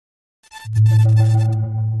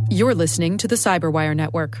You're listening to the Cyberwire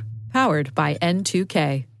Network, powered by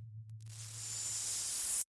N2K.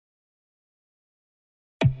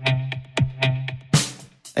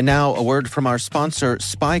 And now a word from our sponsor,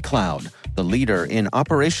 SpyCloud, the leader in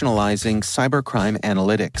operationalizing cybercrime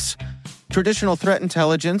analytics. Traditional threat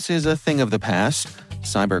intelligence is a thing of the past.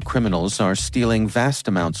 Cyber criminals are stealing vast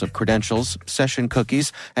amounts of credentials, session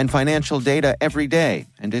cookies, and financial data every day,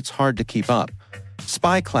 and it's hard to keep up.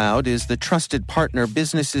 SpyCloud is the trusted partner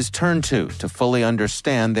businesses turn to fully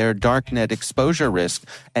understand their darknet exposure risk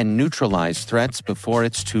and neutralize threats before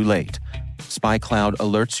it's too late. SpyCloud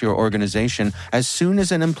alerts your organization as soon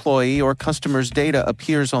as an employee or customer's data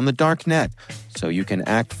appears on the darknet, so you can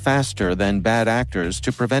act faster than bad actors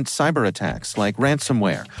to prevent cyber attacks like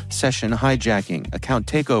ransomware, session hijacking, account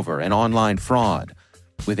takeover, and online fraud.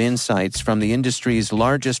 With insights from the industry's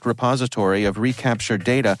largest repository of recaptured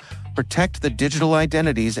data, protect the digital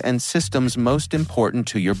identities and systems most important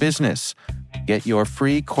to your business. Get your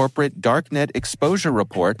free corporate darknet exposure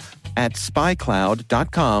report at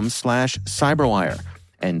spycloud.com/cyberwire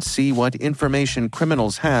and see what information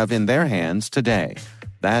criminals have in their hands today.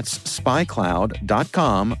 That's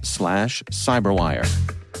spycloud.com/cyberwire.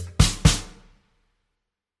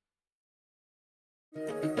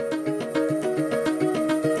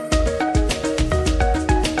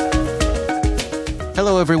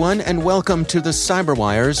 Hello, everyone, and welcome to the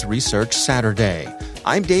CyberWire's Research Saturday.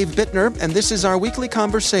 I'm Dave Bittner, and this is our weekly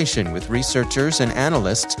conversation with researchers and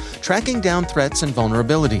analysts tracking down threats and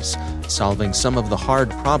vulnerabilities, solving some of the hard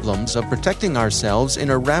problems of protecting ourselves in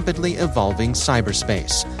a rapidly evolving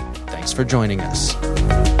cyberspace. Thanks for joining us.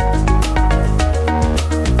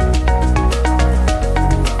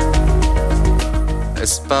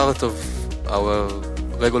 As part of our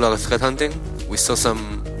regular threat hunting, we saw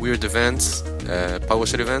some weird events,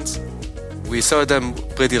 PowerShell events. We saw them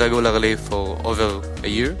pretty regularly for over a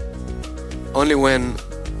year. Only when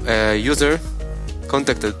a user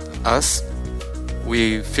contacted us,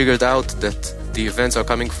 we figured out that the events are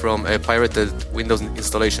coming from a pirated Windows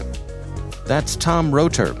installation. That's Tom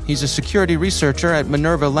Roter. He's a security researcher at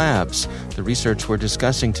Minerva Labs. The research we're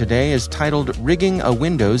discussing today is titled Rigging a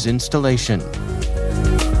Windows Installation.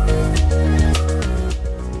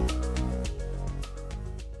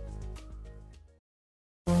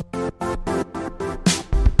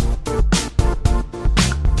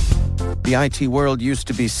 The IT world used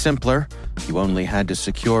to be simpler. You only had to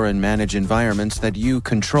secure and manage environments that you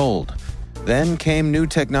controlled. Then came new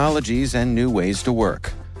technologies and new ways to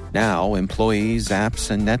work. Now, employees, apps,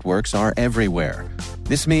 and networks are everywhere.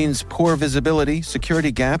 This means poor visibility,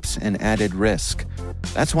 security gaps, and added risk.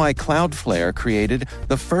 That's why Cloudflare created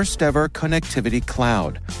the first-ever connectivity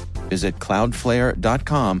cloud. Visit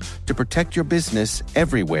cloudflare.com to protect your business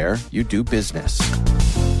everywhere you do business.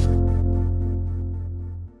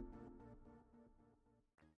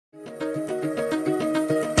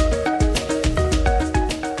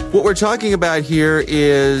 What we're talking about here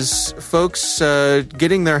is folks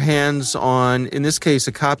getting their hands on, in this case,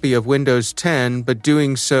 a copy of Windows 10, but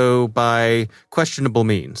doing so by questionable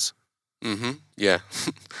means. Yeah.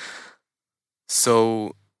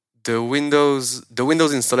 So the Windows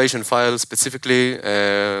installation file specifically,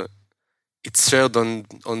 it's shared on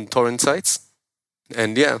torrent sites,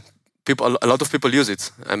 and yeah, a lot of people use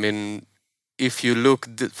it. I mean, if you look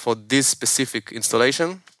for this specific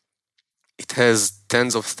installation, it has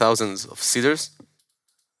tens of thousands of seeders,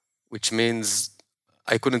 which means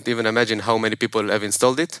I couldn't even imagine how many people have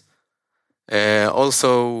installed it.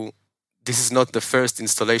 Also, this is not the first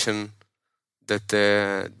installation that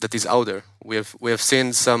is out there. We have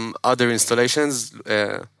seen some other installations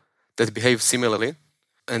that behave similarly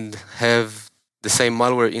and have the same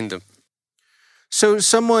malware in them. So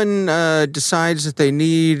someone decides that they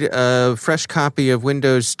need a fresh copy of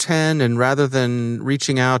Windows 10, and rather than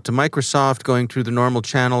reaching out to Microsoft, going through the normal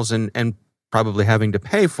channels and probably having to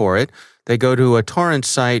pay for it, they go to a torrent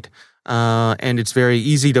site, and it's very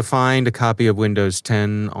easy to find a copy of Windows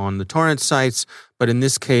 10 on the torrent sites. But in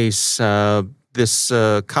this case, this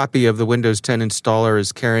copy of the Windows 10 installer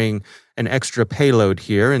is carrying an extra payload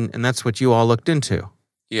here, and that's what you all looked into.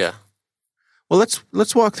 Yeah. Well,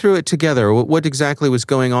 let's walk through it together. What exactly was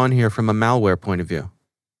going on here from a malware point of view?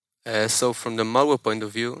 So from the malware point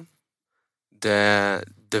of view, the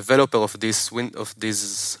developer of this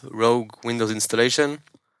rogue Windows installation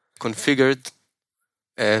configured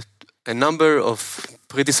a number of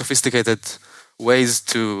pretty sophisticated ways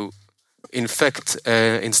to infect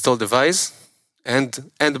an installed device and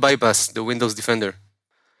bypass the Windows Defender.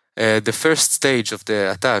 The first stage of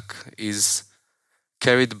the attack is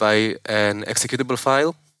carried by an executable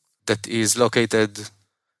file that is located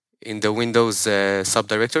in the Windows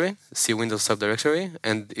subdirectory, C Windows subdirectory,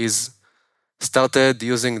 and is started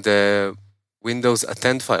using the Windows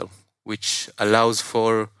attend file, which allows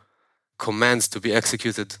for commands to be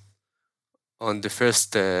executed on the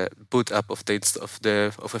first boot up of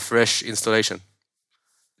a fresh installation.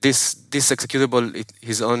 This executable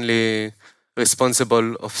is only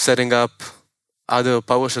responsible of setting up other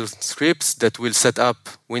PowerShell scripts that will set up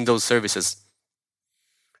Windows services.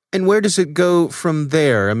 And where does it go from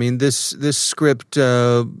there? I mean, this script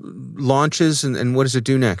launches, and what does it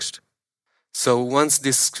do next? So once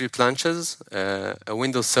this script launches, a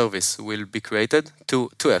Windows service will be created. Two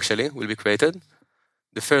actually will be created.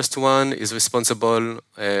 The first one is responsible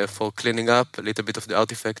for cleaning up a little bit of the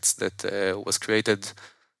artifacts that was created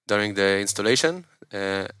during the installation.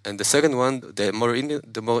 And the second one, the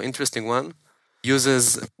more interesting one,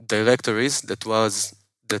 uses directories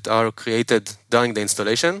that are created during the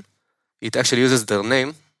installation. It actually uses their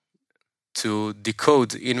name to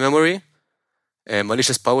decode in memory a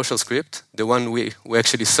malicious PowerShell script, the one we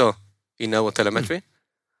actually saw in our telemetry.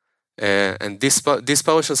 And this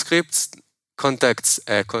PowerShell script contacts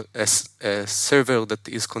a server that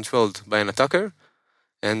is controlled by an attacker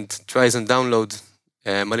and tries and download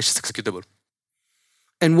a malicious executable.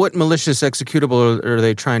 And what malicious executable are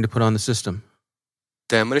they trying to put on the system?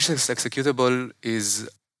 The malicious executable is,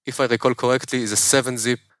 if I recall correctly, is a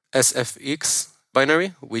 7-zip SFX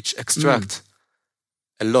binary, which extracts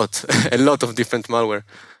a lot of different malware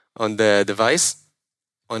on the device,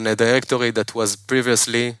 on a directory that was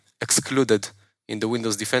previously excluded in the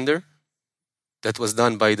Windows Defender. That was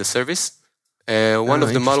done by the service. One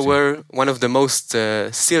of the most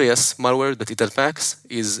serious malware that it attacks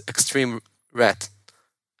is Extreme Rat,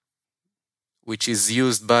 which is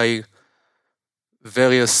used by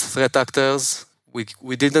various threat actors.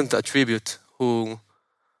 We didn't attribute who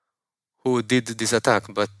did this attack,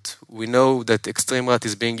 but we know that Extreme Rat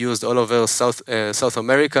is being used all over South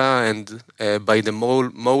America and by the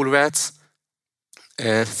mole rats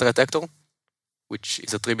threat actor, which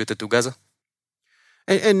is attributed to Gaza.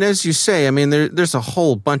 And as you say, I mean, there's a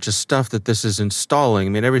whole bunch of stuff that this is installing. I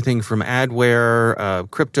mean, everything from adware,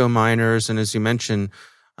 crypto miners, and as you mentioned,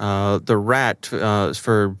 the rat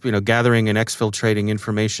for gathering and exfiltrating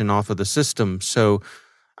information off of the system. So,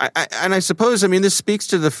 I suppose, I mean, this speaks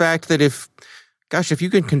to the fact that if you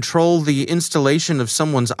can control the installation of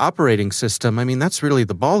someone's operating system, I mean, that's really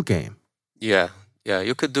the ball game. Yeah,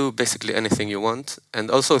 you could do basically anything you want, and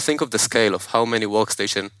also think of the scale of how many live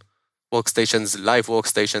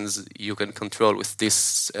workstations you can control with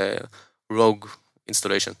this rogue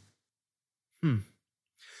installation.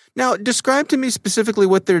 Now, describe to me specifically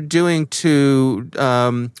what they're doing to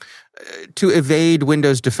evade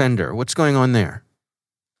Windows Defender. What's going on there?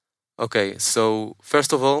 Okay, so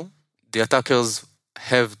first of all, the attackers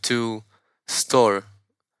have to store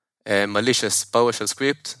a malicious PowerShell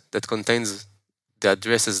script that contains the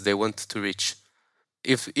addresses they want to reach.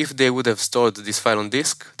 If they would have stored this file on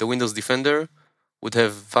disk, the Windows Defender would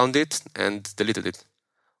have found it and deleted it.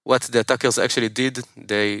 What the attackers actually did,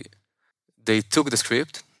 they took the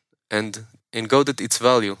script and encoded its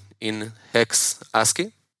value in hex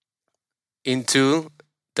ASCII into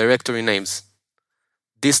directory names.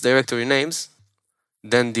 These directory names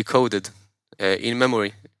then decoded in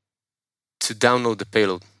memory to download the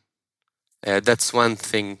payload. That's one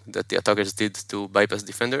thing that the attackers did to bypass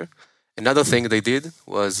Defender. Another thing they did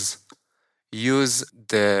was use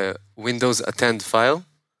the Windows attend file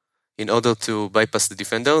in order to bypass the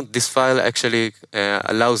Defender. This file actually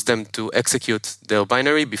allows them to execute their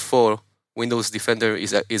binary before Windows Defender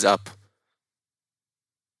is up.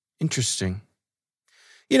 Interesting.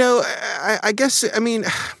 I guess, I mean,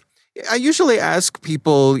 I usually ask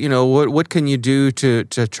people, what can you do to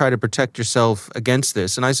try to protect yourself against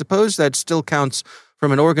this? And I suppose that still counts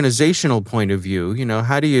from an organizational point of view.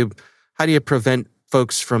 How do you prevent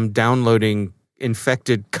folks from downloading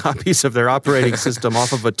infected copies of their operating system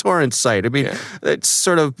off of a torrent site? I mean, that's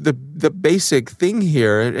sort of the basic thing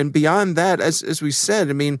here. And beyond that, as we said,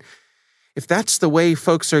 I mean, if that's the way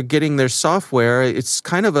folks are getting their software, it's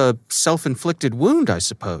kind of a self-inflicted wound, I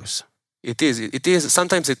suppose. It is.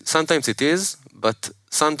 Sometimes it is, but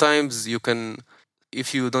sometimes you can,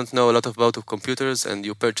 if you don't know a lot about computers and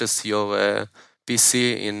you purchase your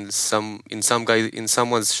PC in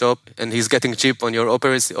someone's shop and he's getting cheap on your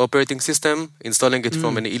operating system, installing it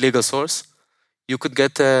from an illegal source, you could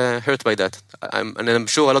get hurt by that. I'm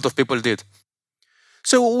sure a lot of people did.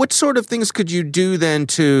 So what sort of things could you do then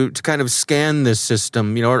to kind of scan this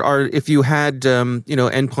system? Or if you had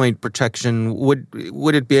endpoint protection,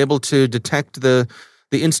 would it be able to detect the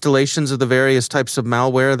installations of the various types of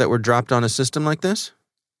malware that were dropped on a system like this?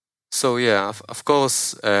 So yeah, of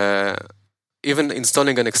course, even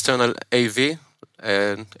installing an external AV,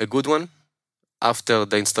 a good one, after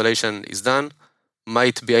the installation is done,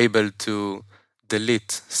 might be able to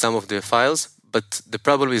delete some of the files, but the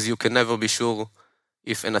problem is you can never be sure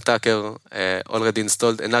if an attacker already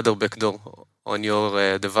installed another backdoor on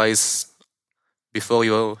your device before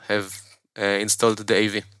you have installed the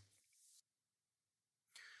AV.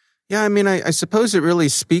 Yeah, I mean, I suppose it really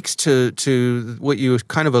speaks to what you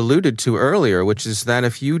kind of alluded to earlier, which is that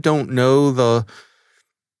if you don't know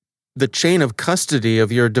the chain of custody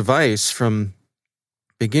of your device from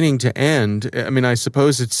beginning to end, I mean, I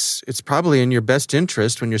suppose it's probably in your best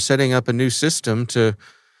interest when you're setting up a new system to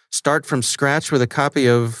start from scratch with a copy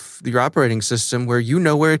of your operating system where you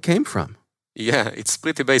know where it came from. Yeah, it's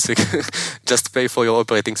pretty basic. Just pay for your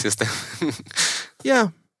operating system. Yeah.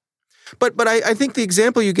 But I think the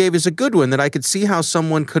example you gave is a good one, that I could see how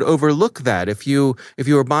someone could overlook that. If you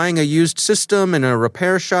were buying a used system and a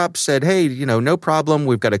repair shop said, hey, no problem,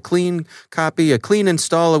 we've got a clean copy, a clean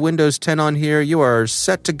install of Windows 10 on here, you are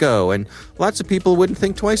set to go. And lots of people wouldn't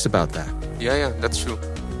think twice about that. Yeah, that's true.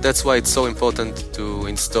 That's why it's so important to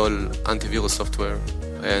install antivirus software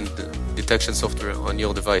and detection software on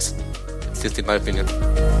your device, at least in my opinion.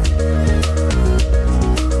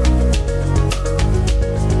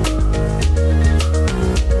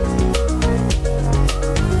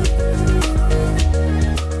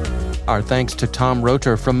 Our thanks to Tom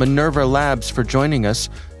Roter from Minerva Labs for joining us.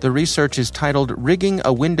 The research is titled Rigging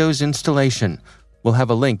a Windows Installation. We'll have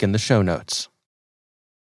a link in the show notes.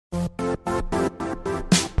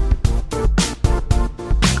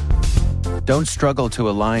 Don't struggle to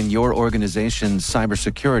align your organization's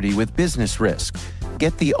cybersecurity with business risk.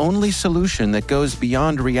 Get the only solution that goes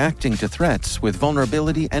beyond reacting to threats with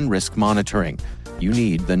vulnerability and risk monitoring. You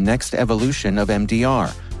need the next evolution of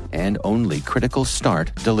MDR, and only Critical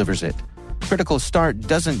Start delivers it. Critical Start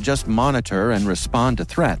doesn't just monitor and respond to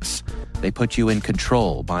threats. They put you in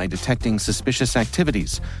control by detecting suspicious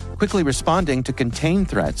activities, quickly responding to contain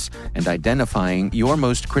threats, and identifying your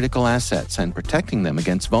most critical assets and protecting them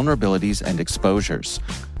against vulnerabilities and exposures.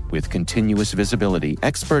 With continuous visibility,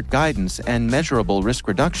 expert guidance, and measurable risk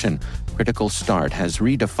reduction, Critical Start has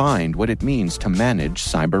redefined what it means to manage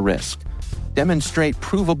cyber risk. Demonstrate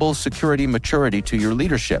provable security maturity to your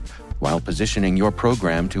leadership while positioning your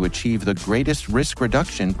program to achieve the greatest risk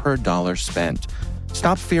reduction per dollar spent.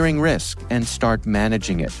 Stop fearing risk and start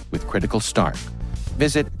managing it with Critical Start.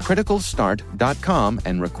 Visit criticalstart.com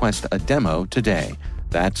and request a demo today.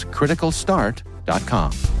 That's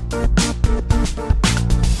criticalstart.com.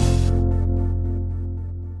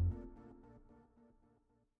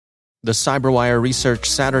 The CyberWire Research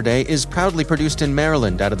Saturday is proudly produced in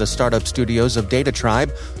Maryland out of the startup studios of DataTribe,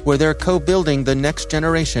 where they're co-building the next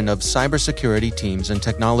generation of cybersecurity teams and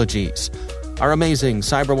technologies. Our amazing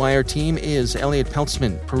CyberWire team is Elliot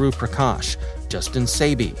Peltzman, Puru Prakash, Justin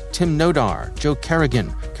Saby, Tim Nodar, Joe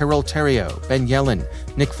Kerrigan, Carol Terrio, Ben Yellen,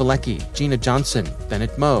 Nick Valecki, Gina Johnson,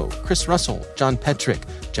 Bennett Moe, Chris Russell, John Petrick,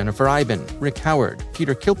 Jennifer Iben, Rick Howard,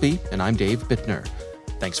 Peter Kilpie, and I'm Dave Bittner.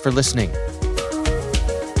 Thanks for listening.